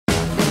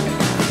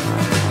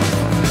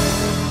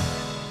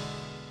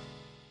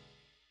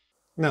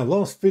Now,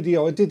 last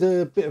video I did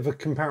a bit of a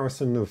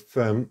comparison of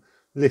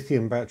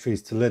lithium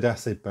batteries to lead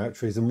acid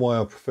batteries and why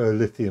I prefer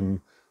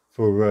lithium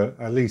for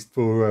at least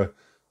for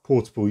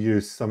portable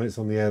use, summits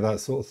on the air, that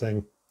sort of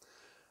thing.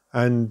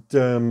 And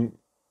I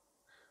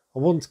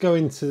want to go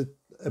into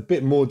a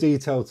bit more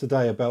detail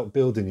today about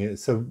building it.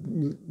 So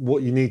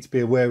what you need to be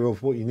aware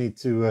of, what you need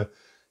to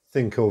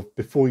think of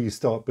before you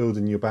start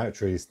building your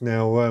batteries.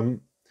 Now,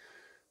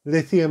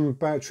 lithium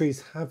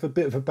batteries have a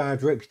bit of a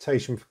bad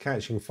reputation for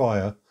catching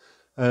fire.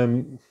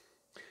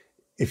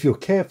 If you're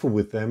careful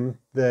with them,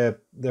 they're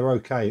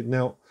okay.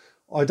 Now,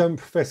 I don't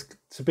profess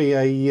to be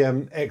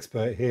a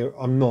expert here.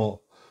 I'm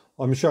not.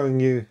 I'm showing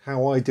you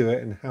how I do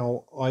it and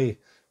how I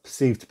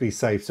perceive to be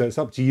safe. So it's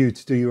up to you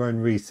to do your own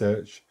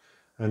research.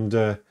 And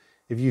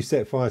if you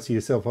set fire to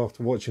yourself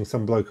after watching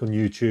some bloke on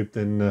YouTube,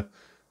 then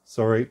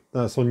sorry,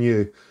 that's on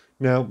you.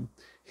 Now,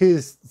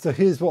 here's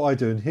what I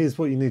do, and here's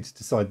what you need to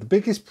decide. The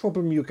biggest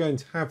problem you're going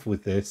to have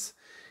with this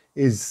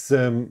is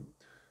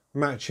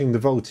matching the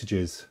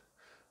voltages.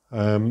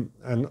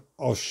 And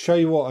I'll show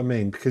you what I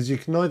mean, because you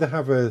can either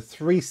have a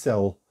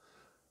 3-cell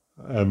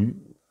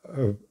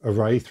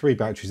array, 3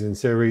 batteries in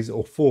series,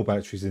 or 4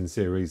 batteries in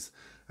series.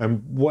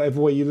 And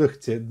whatever way you look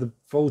at it, the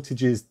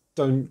voltages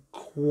don't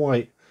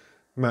quite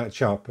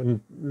match up.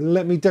 And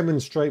let me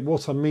demonstrate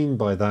what I mean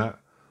by that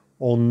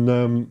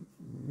on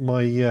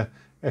my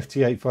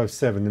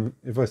FT857. And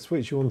if I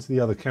switch you onto the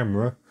other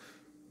camera,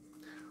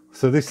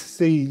 so this is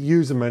the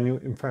user manual.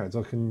 In fact,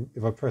 I can,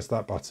 if I press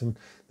that button,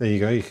 there you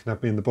go, you can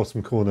have me in the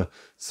bottom corner.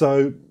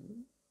 So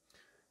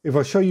if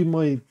I show you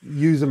my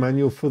user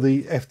manual for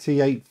the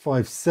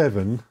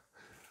FT857,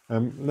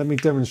 let me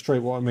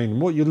demonstrate what I mean.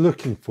 What you're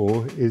looking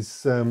for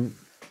is,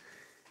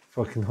 if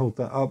I can hold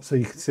that up so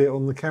you can see it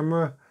on the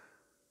camera,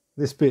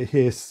 this bit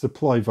here,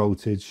 supply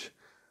voltage,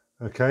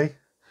 okay?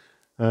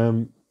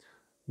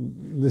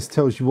 This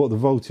tells you what the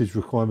voltage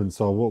requirements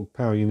are, what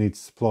power you need to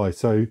supply.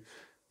 So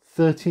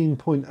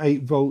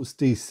 13.8 volts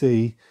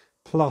DC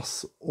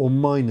plus or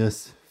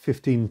minus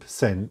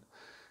 15%.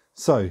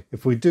 So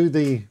if we do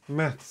the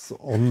maths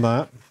on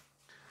that,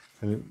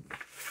 and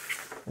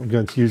I'm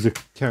going to use a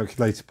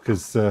calculator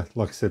because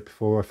like I said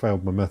before, I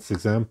failed my maths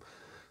exam.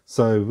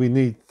 So we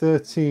need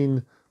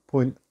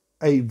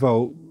 13.8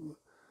 volt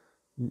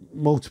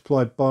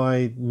multiplied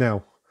by,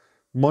 now,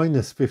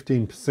 minus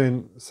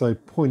 15%, so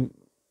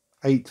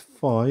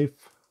 0.85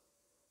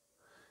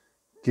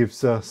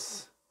 gives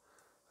us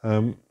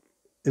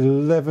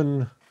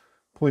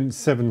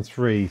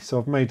 11.73. So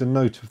I've made a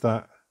note of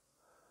that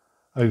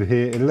over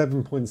here.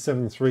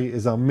 11.73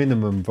 is our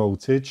minimum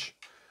voltage.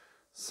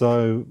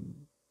 So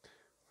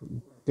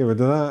get rid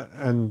of that,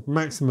 and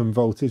maximum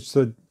voltage,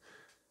 so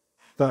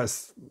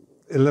that's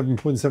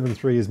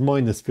 11.73 is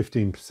minus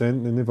 15%.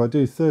 And if I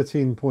do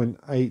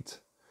 13.8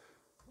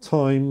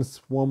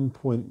 times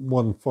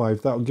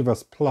 1.15, that will give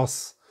us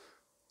plus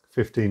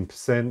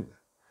 15%.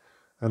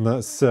 And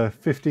that's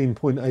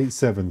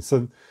 15.87.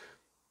 So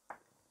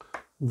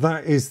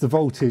that is the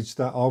voltage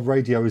that our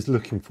radio is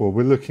looking for.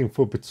 We're looking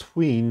for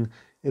between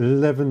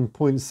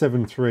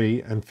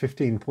 11.73 and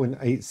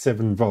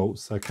 15.87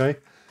 volts, okay?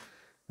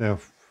 Now,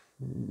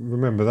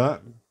 remember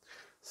that.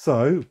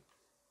 So,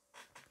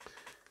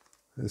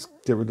 let's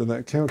get rid of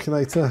that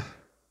calculator.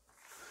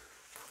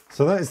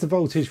 So that is the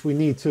voltage we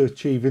need to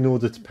achieve in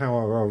order to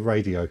power our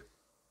radio.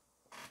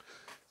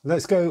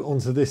 Let's go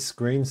onto this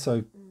screen.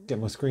 So get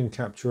my screen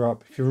capture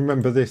up. If you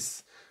remember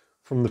this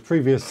from the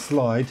previous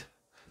slide,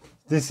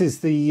 this is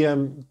the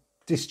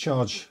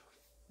discharge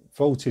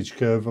voltage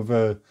curve of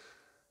a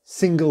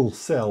single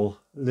cell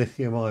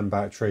lithium ion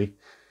battery.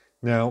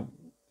 Now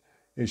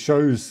it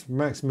shows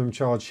maximum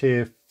charge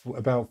here for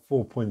about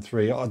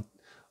 4.3.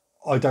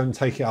 I don't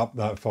take it up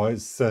that far.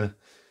 It's I'm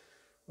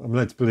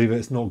led to believe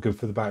it's not good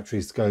for the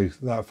batteries to go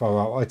that far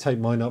out. I take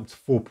mine up to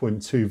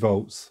 4.2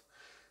 volts.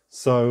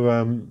 So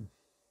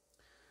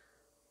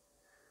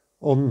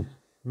on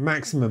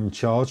maximum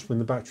charge, when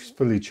the battery's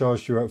fully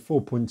charged, you're at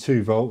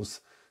 4.2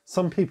 volts.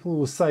 Some people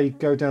will say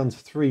go down to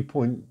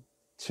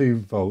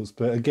 3.2 volts,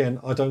 but again,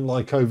 I don't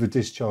like over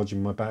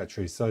discharging my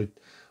battery, so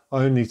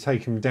I only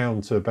take them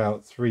down to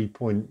about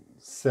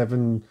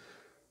 3.7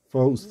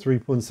 volts,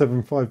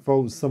 3.75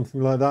 volts,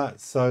 something like that.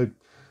 So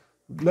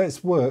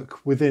let's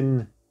work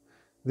within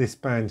this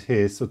band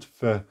here, sort of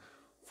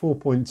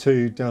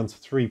 4.2 down to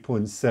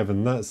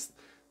 3.7.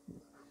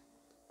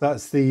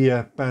 That's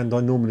the band I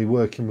normally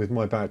work in with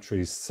my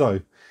batteries. So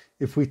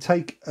if we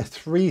take a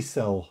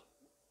 3-cell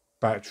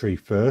battery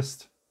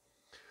first,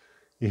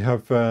 you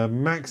have a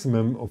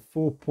maximum of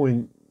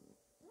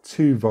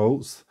 4.2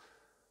 volts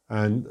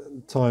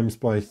and times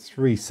by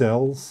 3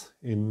 cells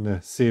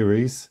in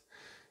series,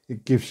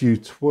 it gives you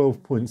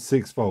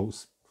 12.6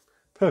 volts.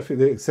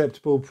 Perfectly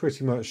acceptable,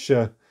 pretty much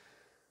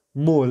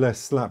more or less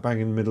slap bang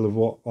in the middle of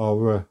what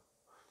our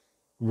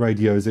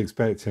radio is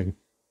expecting.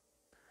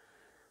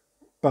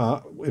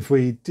 But if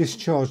we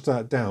discharge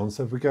that down,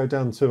 so if we go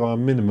down to our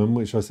minimum,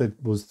 which I said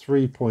was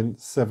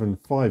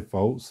 3.75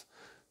 volts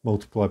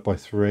multiplied by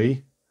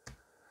 3,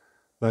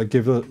 that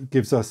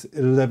gives us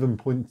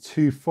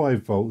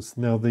 11.25 volts.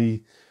 Now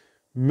the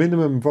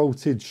minimum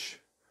voltage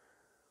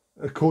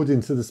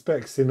according to the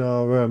specs in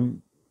our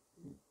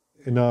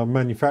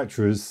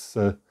manufacturer's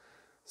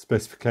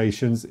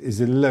specifications is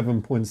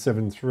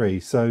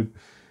 11.73. So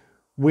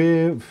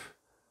we're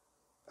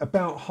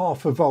about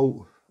half a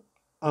volt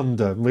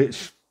under,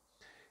 which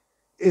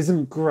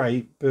isn't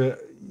great, but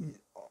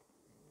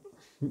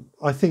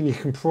I think you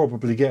can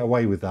probably get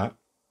away with that.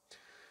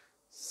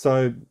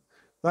 So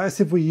that's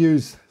if we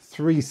use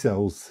 3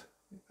 cells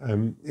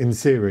in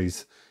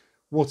series.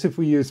 What if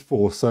we use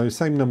 4? So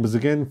same numbers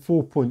again,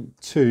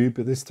 4.2,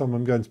 but this time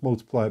I'm going to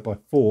multiply it by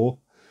 4.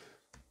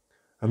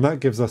 And that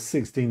gives us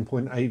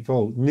 16.8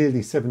 volt,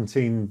 nearly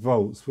 17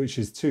 volts, which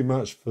is too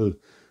much for,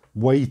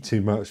 way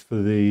too much for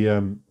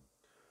the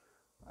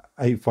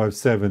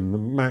 857. The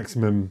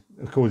maximum,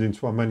 according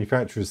to our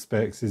manufacturer's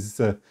specs, is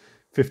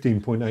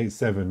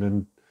 15.87.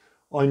 And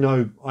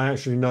I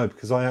actually know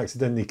because I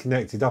accidentally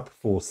connected up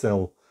a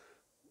 4-cell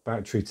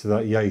battery to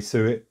that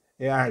Yaesu.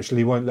 It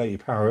actually won't let you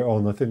power it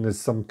on. I think there's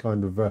some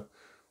kind of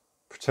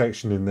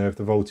protection in there if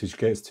the voltage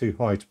gets too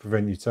high to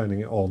prevent you turning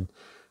it on.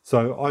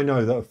 So I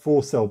know that a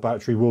 4-cell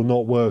battery will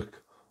not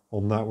work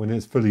on that when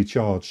it's fully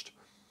charged.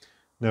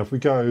 Now if we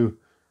go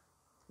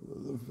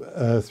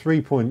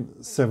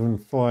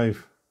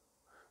 3.75,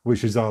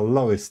 which is our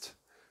lowest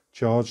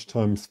charge,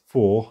 times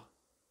 4.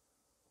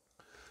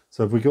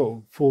 So if we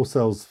got 4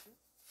 cells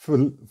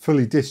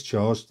fully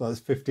discharged, that's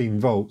 15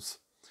 volts.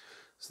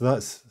 So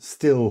that's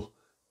still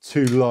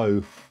too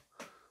low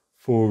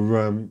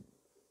for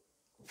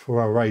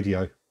our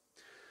radio.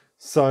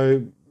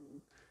 So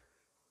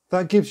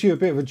that gives you a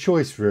bit of a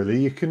choice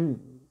really. You can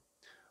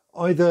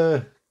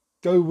either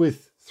go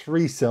with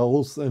 3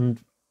 cells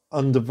and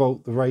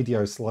undervolt the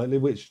radio slightly,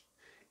 which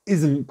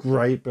isn't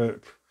great, but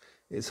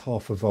it's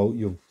half a volt.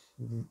 You'll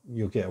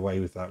get away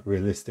with that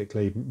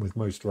realistically with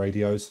most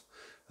radios.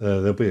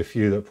 There'll be a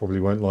few that probably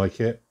won't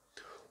like it.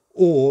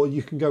 Or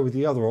you can go with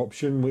the other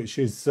option, which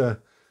is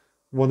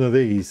one of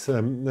these.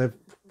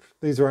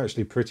 These are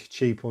actually pretty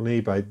cheap on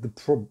eBay.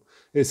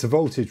 It's a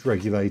voltage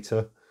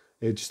regulator.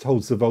 It just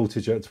holds the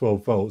voltage at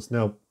 12 volts.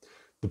 Now,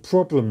 the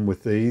problem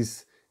with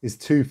these is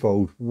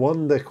twofold.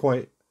 One, they're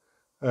quite,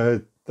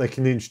 they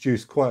can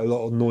introduce quite a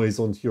lot of noise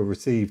onto your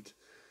received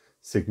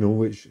signal,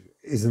 which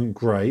isn't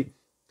great.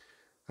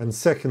 And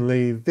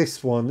secondly,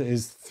 this one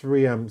is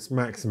 3 amps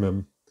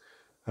maximum.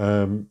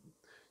 You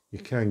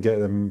can get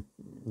them,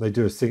 they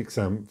do a 6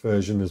 amp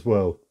version as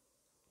well.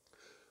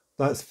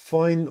 That's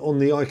fine on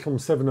the ICOM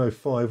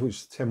 705, which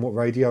is a 10 watt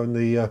radio, and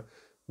the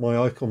my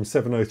ICOM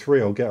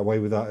 703, I'll get away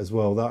with that as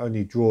well. That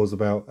only draws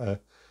about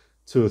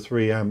 2 or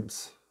 3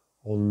 amps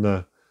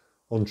on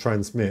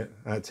transmit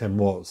at 10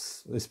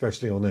 watts,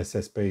 especially on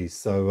SSBs.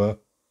 So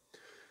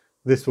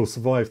this will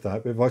survive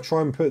that. But if I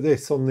try and put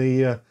this on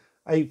the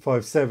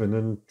 857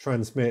 and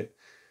transmit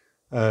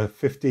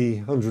 50,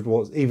 100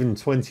 watts, even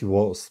 20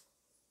 watts,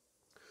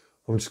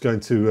 I'm just going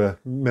to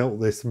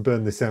melt this and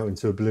burn this out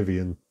into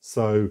oblivion.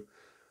 So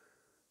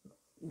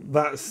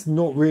that's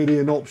not really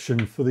an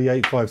option for the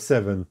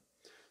 857.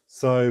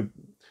 So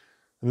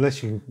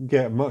unless you can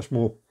get a much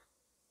more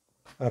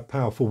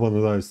powerful one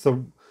of those.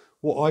 So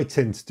what I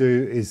tend to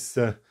do is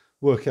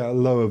work out a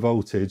lower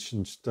voltage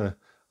and just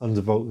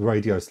undervolt the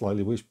radio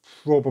slightly, which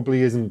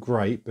probably isn't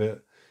great,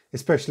 but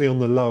especially on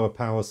the lower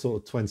power,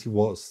 sort of 20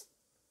 watts,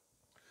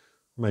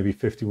 maybe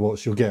 50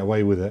 watts, you'll get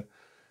away with it.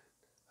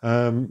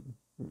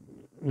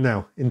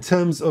 Now, in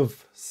terms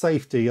of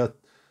safety, I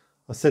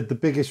said the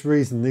biggest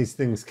reason these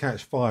things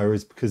catch fire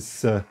is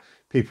because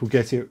people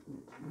get it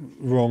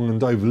wrong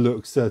and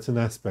overlook certain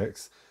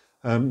aspects.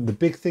 The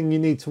big thing you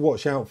need to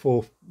watch out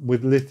for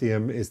with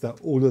lithium is that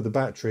all of the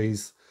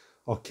batteries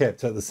are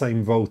kept at the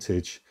same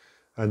voltage.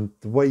 And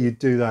the way you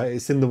do that,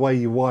 it's in the way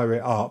you wire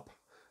it up.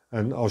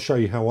 And I'll show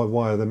you how I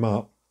wire them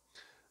up.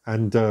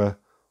 And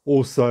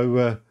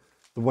also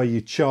the way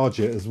you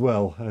charge it as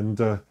well. And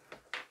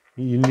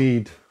you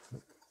need...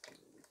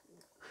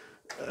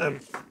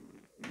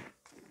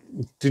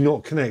 do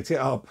not connect it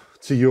up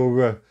to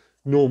your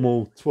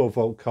normal 12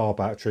 volt car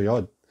battery.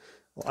 I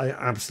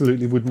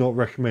absolutely would not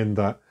recommend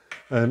that.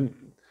 You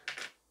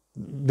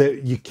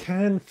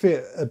can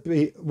fit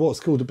what's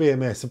called a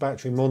BMS, a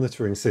battery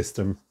monitoring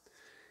system,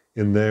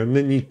 in there, and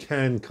then you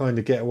can kind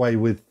of get away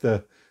with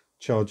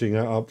charging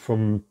it up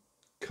from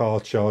car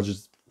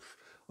chargers.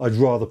 I'd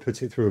rather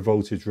put it through a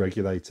voltage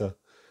regulator,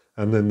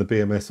 and then the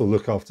BMS will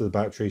look after the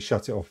battery,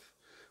 shut it off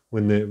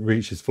when it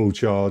reaches full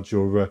charge,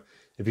 or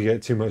if you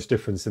get too much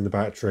difference in the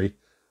battery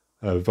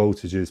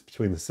voltages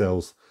between the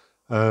cells.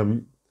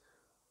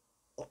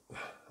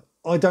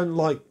 I don't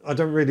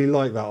really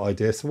like that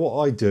idea. So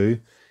what I do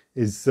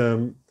is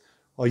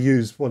I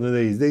use one of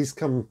these. These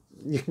come,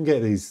 you can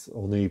get these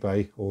on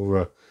eBay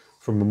or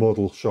from a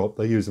model shop.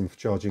 They use them for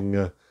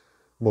charging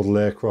model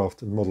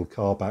aircraft and model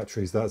car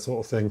batteries, that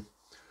sort of thing.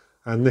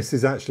 And this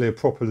is actually a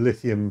proper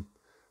lithium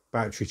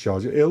battery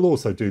charger. It'll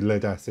also do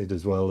lead acid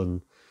as well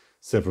and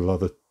several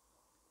other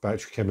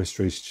battery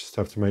chemistries. You just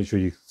have to make sure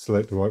you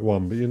select the right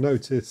one. But you'll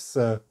notice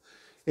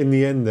in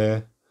the end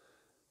there,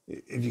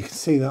 if you can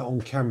see that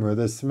on camera,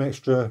 there's some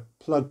extra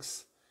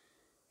plugs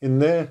in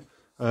there.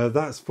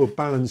 That's for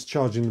balance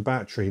charging the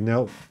battery.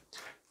 Now,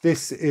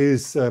 this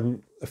is a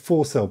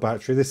 4-cell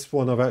battery. This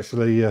one I've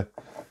actually,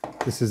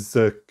 this is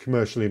a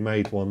commercially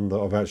made one that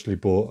I've actually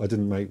bought. I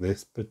didn't make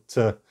this,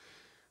 but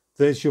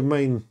there's your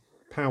main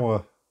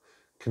power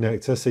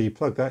connector. So you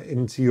plug that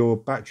into your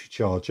battery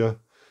charger,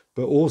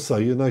 but also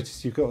you'll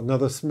notice you've got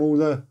another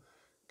smaller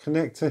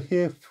connector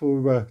here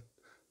for,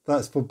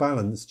 that's for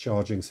balance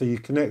charging. So you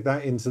connect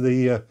that into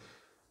the,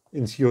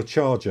 into your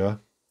charger,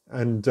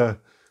 and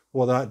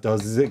what that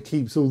does is it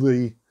keeps all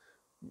the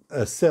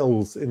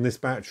cells in this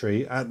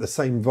battery at the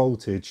same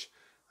voltage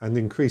and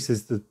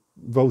increases the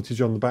voltage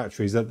on the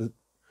batteries at the,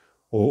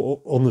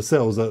 or on the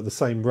cells at the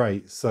same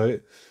rate, so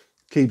it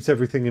keeps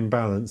everything in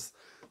balance.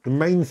 The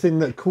main thing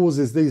that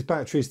causes these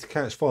batteries to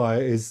catch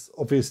fire is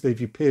obviously if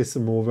you pierce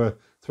them or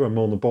throw them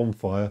on a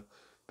bonfire,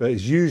 but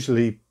it's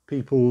usually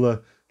people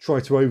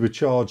try to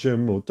overcharge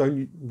them, or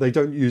they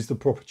don't use the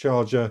proper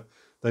charger,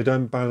 they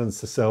don't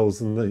balance the cells,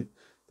 and the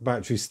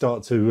batteries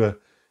start to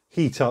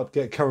heat up,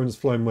 get currents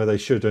flowing where they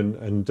shouldn't,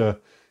 and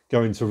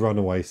go into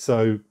runaway.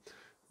 So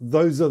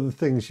those are the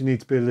things you need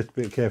to be a little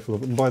bit careful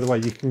of. And by the way,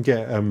 you can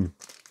get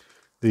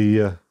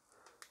the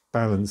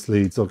balance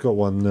leads. I've got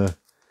one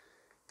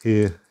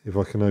here, if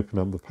I can open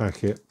up the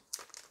packet.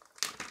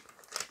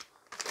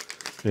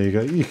 There you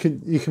go.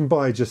 You can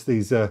buy just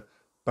these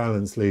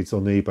balance leads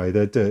on eBay.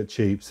 They're dirt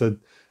cheap. So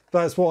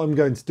that's what I'm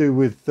going to do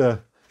with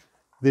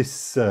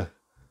this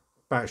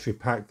battery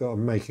pack that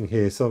I'm making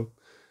here. So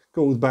I've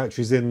got all the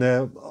batteries in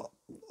there.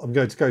 I'm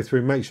going to go through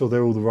and make sure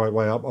they're all the right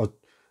way up.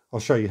 I'll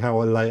show you how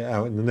I lay it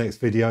out in the next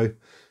video.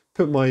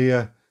 Put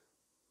my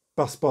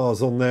bus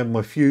bars on there,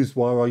 my fuse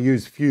wire. I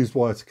use fuse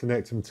wire to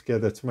connect them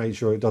together to make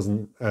sure it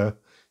doesn't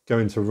go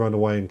into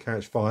runaway and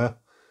catch fire.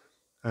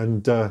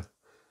 And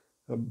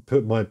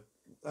put my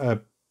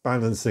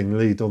balancing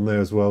lead on there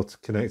as well to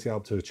connect it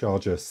up to a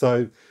charger.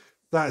 So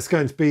that's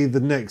going to be the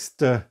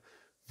next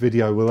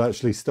video. We'll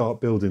actually start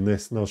building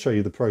this, and I'll show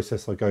you the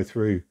process I go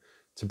through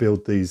to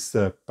build these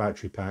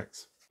battery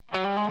packs.